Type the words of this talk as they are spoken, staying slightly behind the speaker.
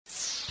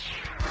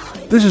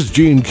This is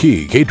Gene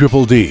Key,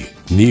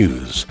 KDDD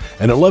News.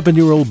 An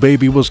 11-year-old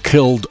baby was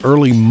killed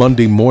early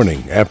Monday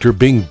morning after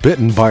being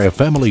bitten by a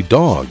family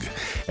dog.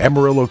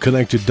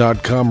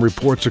 AmarilloConnected.com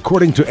reports,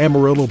 according to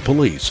Amarillo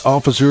police,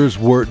 officers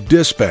were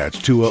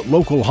dispatched to a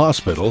local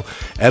hospital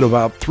at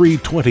about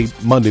 3:20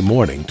 Monday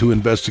morning to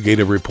investigate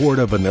a report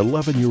of an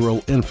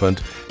 11-year-old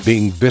infant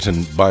being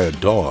bitten by a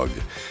dog.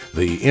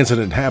 The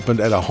incident happened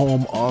at a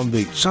home on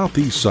the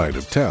southeast side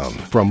of town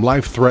from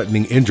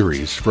life-threatening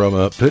injuries from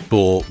a pit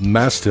bull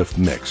mastiff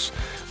mix.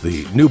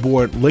 The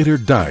newborn later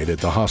died at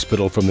the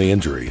hospital from the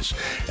injuries.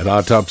 An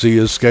autopsy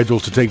is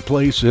scheduled to take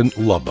place in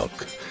Lubbock.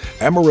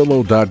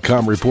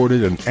 Amarillo.com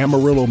reported an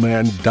Amarillo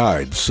man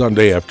died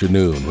Sunday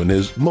afternoon when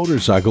his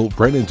motorcycle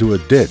ran into a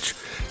ditch,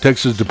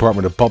 Texas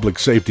Department of Public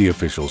Safety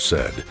officials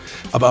said.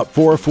 About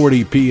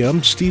 4:40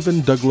 p.m.,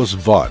 Stephen Douglas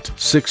Vaught,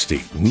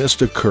 60,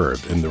 missed a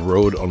curve in the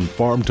road on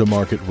Farm to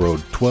Market Road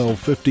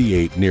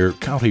 1258 near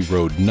County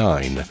Road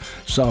 9,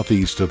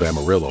 southeast of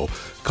Amarillo,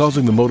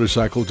 causing the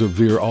motorcycle to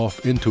veer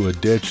off into a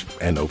ditch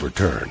and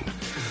overturn.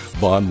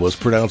 Vaughn was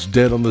pronounced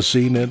dead on the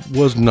scene and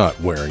was not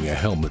wearing a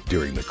helmet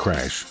during the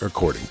crash,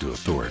 according to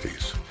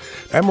authorities.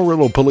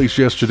 Amarillo police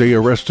yesterday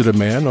arrested a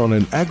man on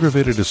an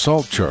aggravated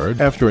assault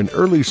charge after an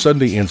early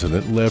Sunday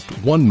incident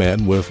left one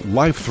man with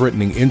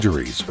life-threatening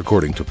injuries,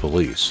 according to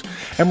police.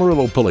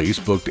 Amarillo police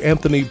booked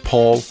Anthony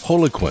Paul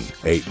Holiquin,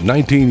 a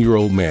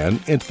 19-year-old man,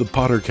 into the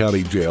Potter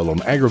County Jail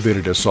on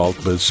aggravated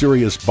assault with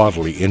serious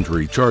bodily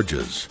injury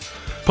charges.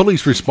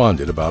 Police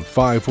responded about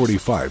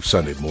 5:45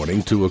 Sunday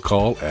morning to a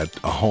call at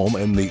a home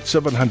in the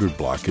 700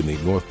 block in the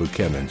North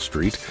Buchanan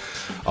Street.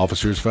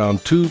 Officers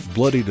found two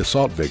bloodied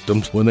assault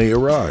victims when they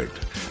arrived.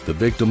 The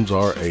victims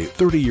are a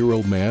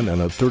 30-year-old man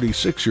and a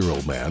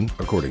 36-year-old man,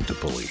 according to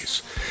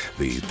police.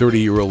 The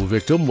 30-year-old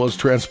victim was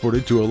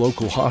transported to a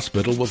local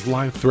hospital with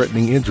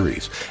life-threatening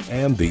injuries,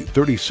 and the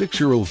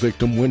 36-year-old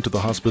victim went to the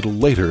hospital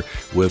later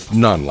with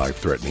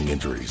non-life-threatening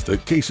injuries. The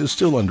case is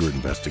still under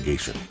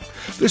investigation.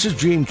 This is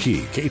Gene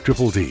Key,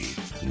 KDDD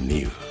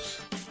News.